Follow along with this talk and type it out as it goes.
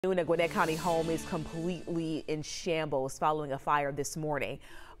A Gwinnett County home is completely in shambles following a fire this morning.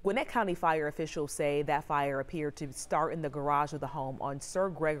 Gwinnett County fire officials say that fire appeared to start in the garage of the home on Sir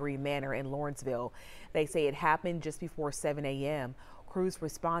Gregory Manor in Lawrenceville. They say it happened just before 7 a.m. Crews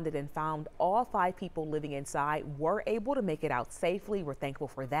responded and found all 5 people living inside were able to make it out safely. We're thankful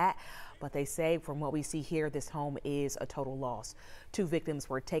for that. But they say from what we see here, this home is a total loss. 2 victims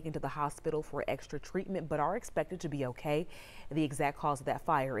were taken to the hospital for extra treatment but are expected to be okay. The exact cause of that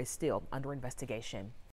fire is still under investigation.